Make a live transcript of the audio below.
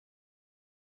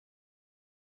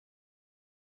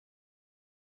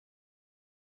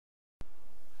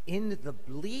In the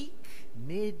bleak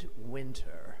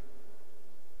midwinter,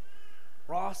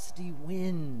 frosty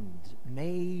wind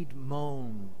made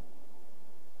moan.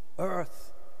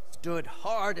 Earth stood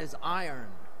hard as iron.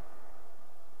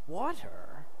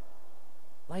 Water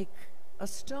like a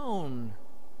stone.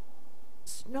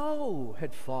 Snow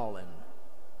had fallen.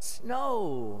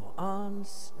 Snow on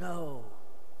snow.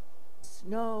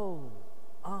 Snow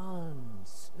on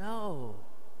snow.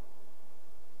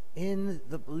 In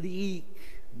the bleak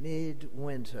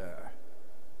midwinter,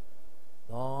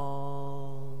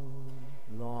 long,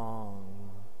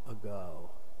 long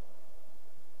ago.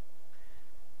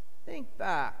 Think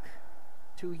back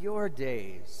to your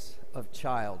days of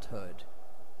childhood.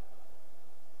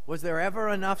 Was there ever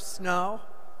enough snow?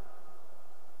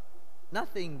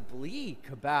 Nothing bleak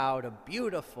about a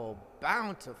beautiful,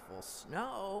 bountiful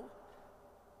snow.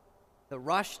 The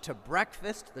rush to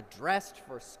breakfast, the dress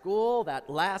for school, that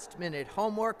last-minute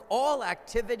homework, all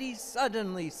activities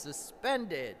suddenly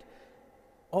suspended.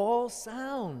 All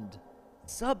sound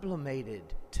sublimated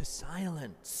to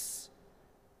silence.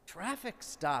 Traffic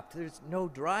stopped. There's no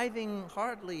driving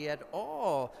hardly at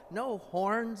all. No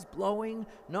horns blowing,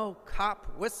 no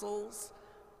cop whistles.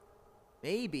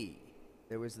 Maybe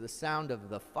there was the sound of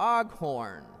the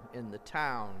foghorn in the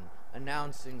town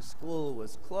announcing school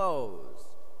was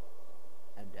closed.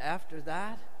 And after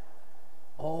that,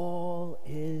 all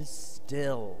is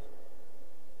still.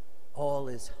 All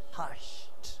is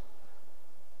hushed.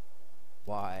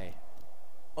 Why,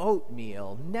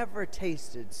 oatmeal never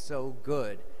tasted so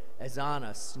good as on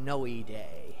a snowy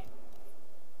day.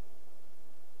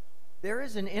 There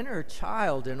is an inner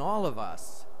child in all of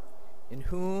us, in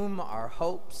whom our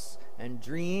hopes and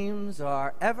dreams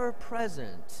are ever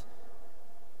present.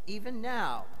 Even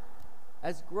now,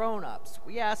 as grown-ups,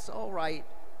 we ask, all right,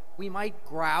 we might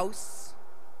grouse,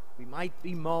 we might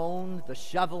bemoan the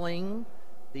shoveling,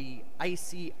 the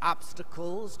icy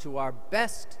obstacles to our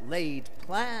best-laid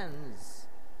plans.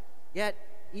 Yet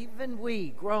even we,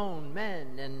 grown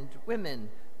men and women,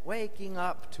 waking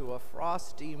up to a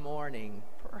frosty morning,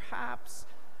 perhaps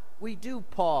we do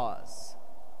pause.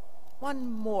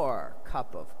 One more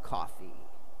cup of coffee,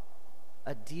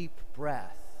 a deep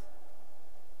breath,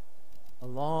 a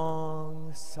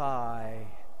long sigh,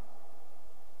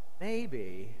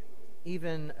 maybe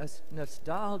even a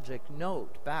nostalgic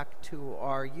note back to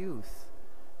our youth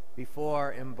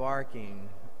before embarking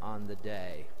on the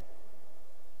day.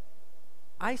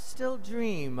 I still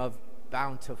dream of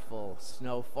bountiful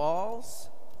snowfalls.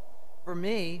 For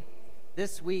me,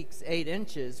 this week's 8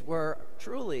 inches were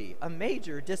truly a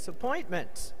major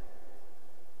disappointment.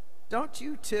 Don't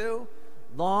you too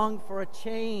long for a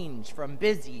change from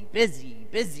busy, busy,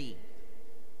 busy?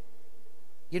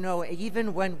 You know,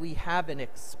 even when we have an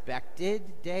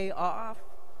expected day off,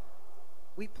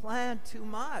 we plan too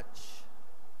much.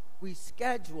 We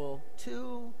schedule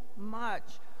too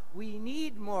much. We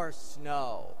need more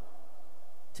snow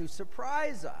to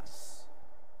surprise us,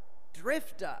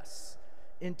 drift us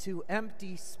into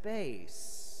empty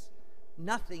space,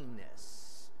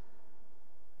 nothingness,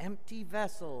 empty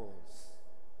vessels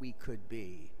we could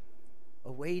be,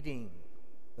 awaiting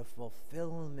the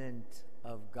fulfillment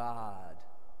of God.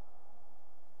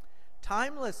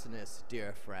 Timelessness,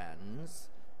 dear friends,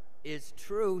 is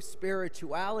true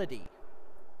spirituality,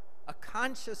 a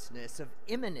consciousness of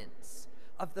immanence,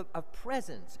 of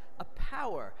presence, a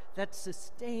power that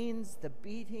sustains the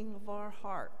beating of our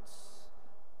hearts,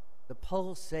 the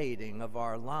pulsating of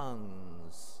our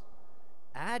lungs.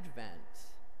 Advent,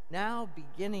 now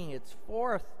beginning its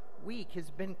 4th week,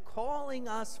 has been calling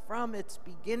us from its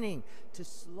beginning to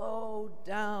slow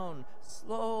down,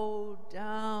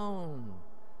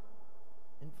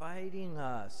 inviting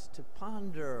us to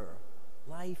ponder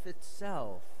life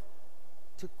itself,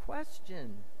 to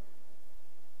question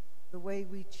the way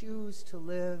we choose to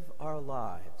live our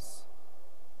lives.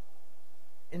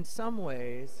 In some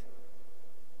ways,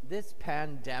 this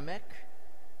pandemic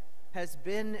has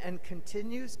been and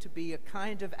continues to be a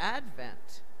kind of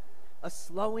Advent, a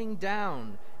slowing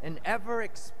down, an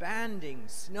ever-expanding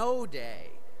snow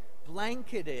day,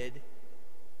 blanketed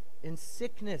in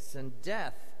sickness and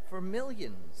death for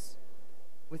millions,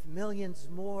 with millions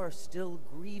more still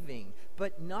grieving,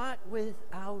 but not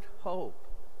without hope,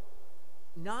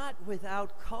 not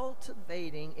without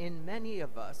cultivating in many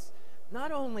of us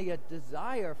not only a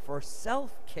desire for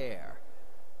self-care,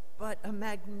 but a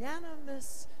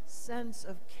magnanimous sense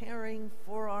of caring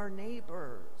for our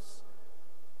neighbors,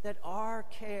 that our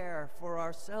care for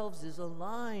ourselves is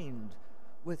aligned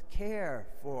with care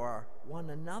for one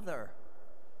another.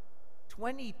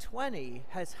 2020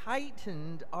 has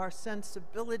heightened our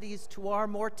sensibilities to our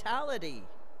mortality.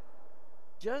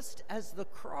 just as the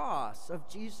cross of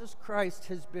Jesus Christ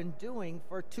has been doing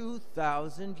for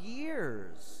 2,000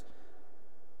 years.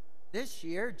 This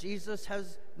year, Jesus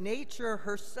has nature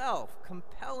herself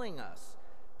compelling us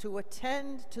to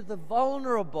attend to the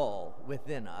vulnerable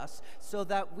within us so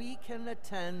that we can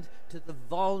attend to the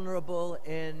vulnerable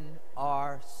in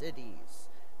our cities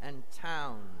and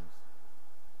towns.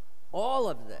 All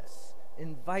of this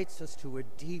invites us to a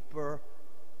deeper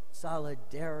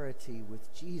solidarity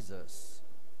with Jesus.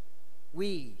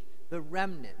 We, the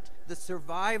remnant, the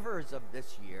survivors of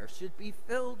this year, should be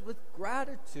filled with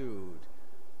gratitude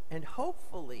and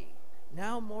hopefully,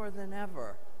 now more than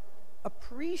ever,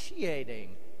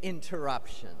 appreciating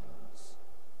interruptions,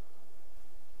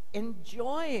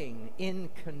 enjoying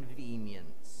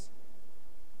inconvenience,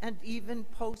 and even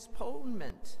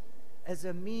postponement as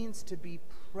a means to be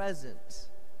present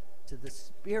to the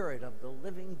Spirit of the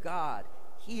living God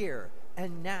here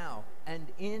and now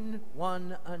and in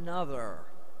one another.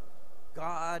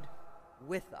 God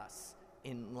with us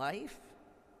in life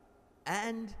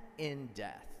and in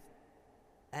death,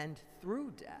 and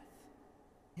through death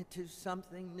into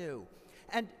something new.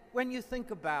 And when you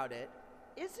think about it,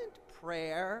 isn't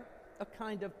prayer a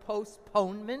kind of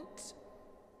postponement?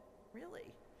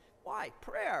 Really? Why?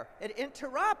 Prayer, it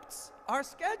interrupts our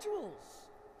schedules.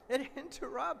 It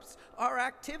interrupts our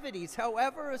activities,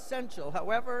 however essential,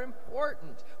 however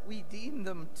important we deem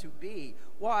them to be.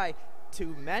 Why? To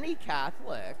many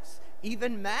Catholics,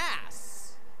 even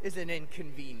Mass is an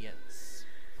inconvenience.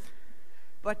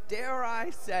 But dare I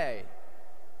say,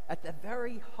 at the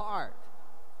very heart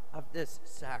of this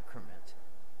sacrament,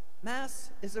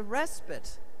 Mass is a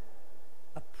respite,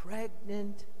 a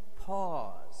pregnant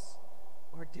pause,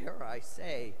 or dare I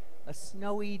say, a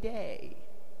snowy day.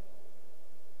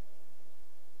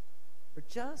 For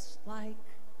just like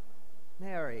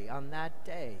Mary on that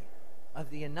day of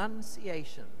the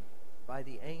Annunciation by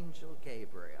the angel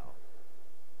Gabriel,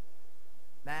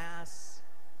 Mass,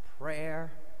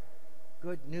 prayer,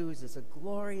 good news is a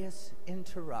glorious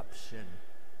interruption.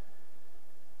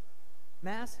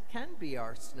 Mass can be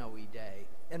our snowy day,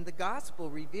 and the gospel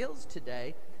reveals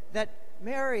today that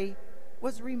Mary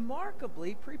was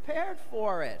remarkably prepared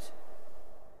for it.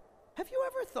 Have you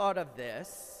ever thought of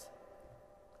this?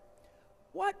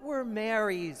 What were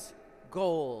Mary's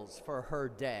goals for her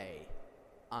day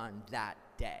on that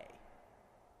day?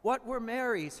 What were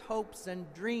Mary's hopes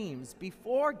and dreams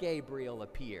before Gabriel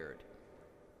appeared?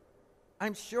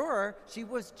 I'm sure she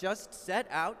was just set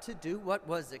out to do what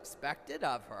was expected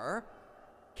of her: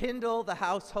 kindle the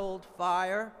household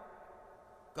fire,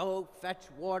 go fetch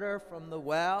water from the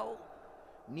well,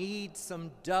 knead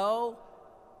some dough,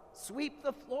 sweep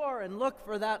the floor and look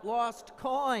for that lost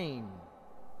coin.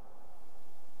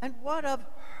 And what of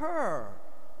her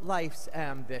life's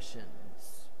ambitions?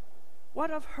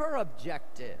 What of her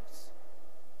objectives?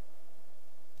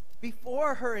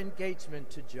 Before her engagement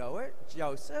to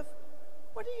Joseph,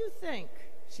 what do you think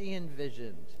she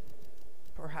envisioned?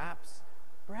 Perhaps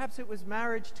it was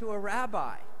marriage to a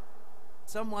rabbi,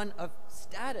 someone of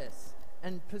status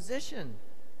and position.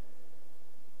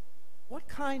 What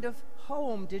kind of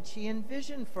home did she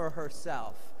envision for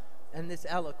herself and this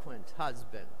eloquent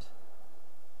husband?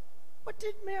 What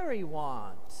did Mary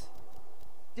want?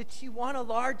 Did she want a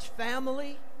large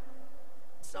family?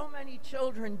 So many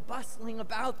children bustling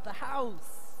about the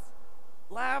house,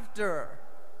 laughter,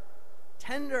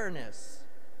 tenderness.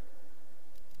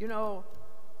 You know,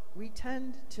 we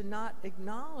tend to not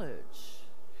acknowledge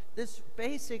this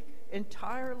basic,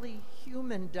 entirely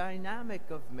human dynamic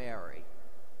of Mary,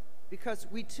 because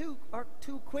we are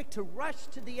too quick to rush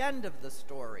to the end of the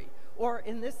story, or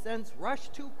in this sense, rush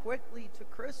too quickly to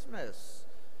Christmas.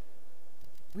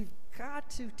 We've got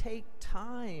to take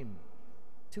time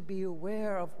to be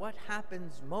aware of what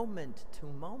happens moment to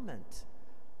moment,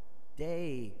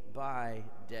 day by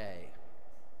day.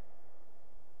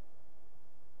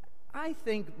 I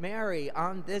think Mary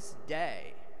on this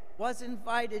day was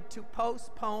invited to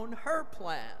postpone her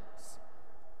plans,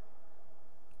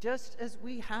 just as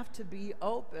we have to be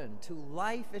open to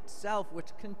life itself,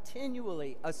 which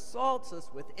continually assaults us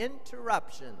with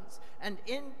interruptions and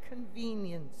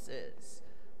inconveniences.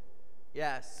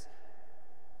 Yes,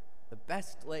 the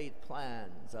best laid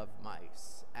plans of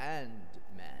mice and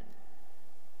men.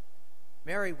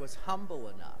 Mary was humble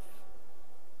enough,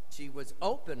 she was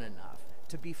open enough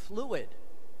to be fluid,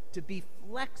 to be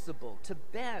flexible, to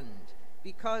bend,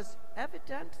 because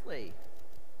evidently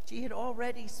she had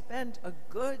already spent a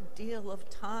good deal of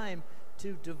time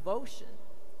to devotion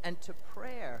and to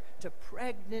prayer, to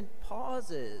pregnant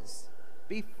pauses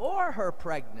before her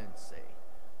pregnancy.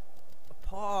 A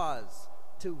pause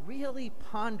to really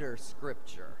ponder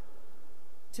Scripture,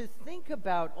 to think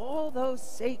about all those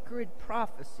sacred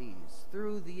prophecies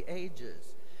through the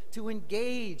ages, to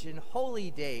engage in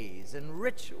holy days and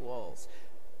rituals.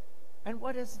 And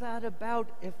what is that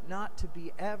about if not to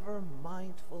be ever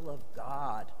mindful of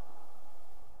God?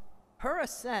 Her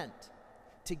assent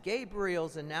to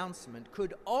Gabriel's announcement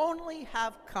could only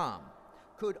have come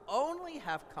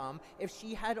if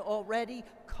she had already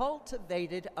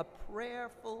cultivated a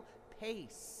prayerful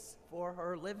pace for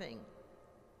her living,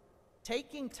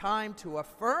 taking time to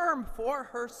affirm for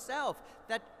herself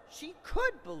that she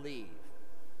could believe,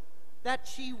 that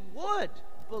she would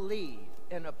believe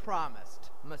in a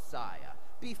promised Messiah,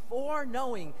 before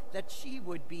knowing that she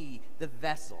would be the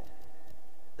vessel,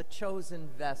 the chosen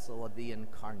vessel of the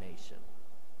incarnation.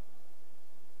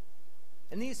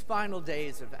 In these final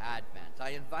days of Advent, I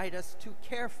invite us to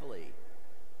carefully,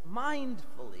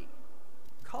 mindfully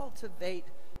cultivate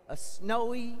a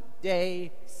snowy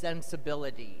day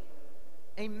sensibility,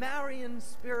 a Marian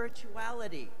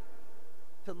spirituality,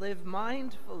 to live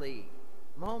mindfully,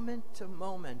 moment to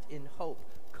moment in hope,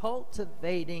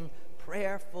 cultivating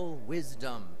prayerful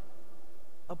wisdom.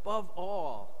 Above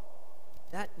all,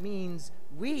 that means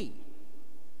we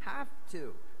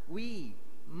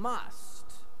must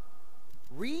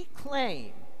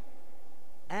reclaim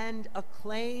and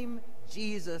acclaim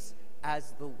Jesus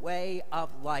as the way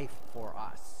of life for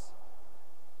us.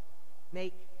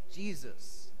 Make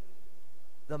Jesus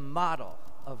the model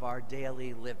of our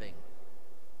daily living.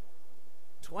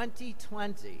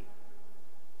 2020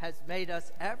 has made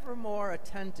us ever more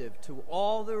attentive to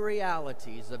all the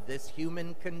realities of this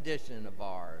human condition of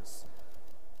ours.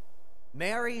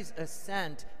 Mary's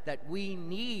assent that we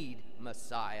need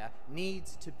Messiah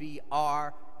needs to be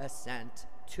our assent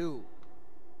too.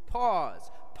 Pause,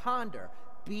 ponder,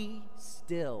 be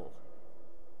still.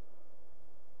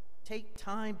 Take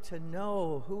time to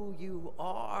know who you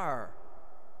are.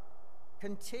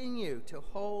 Continue to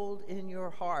hold in your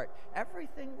heart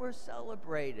everything we're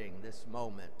celebrating this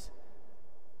moment,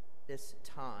 this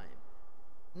time.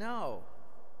 Know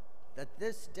that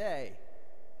this day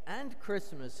and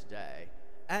Christmas Day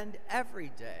and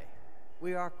every day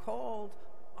we are called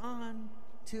on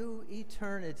to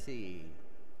eternity.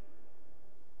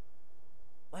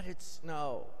 Let it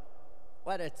snow.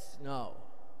 Let it snow.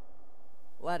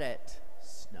 Let it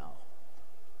snow.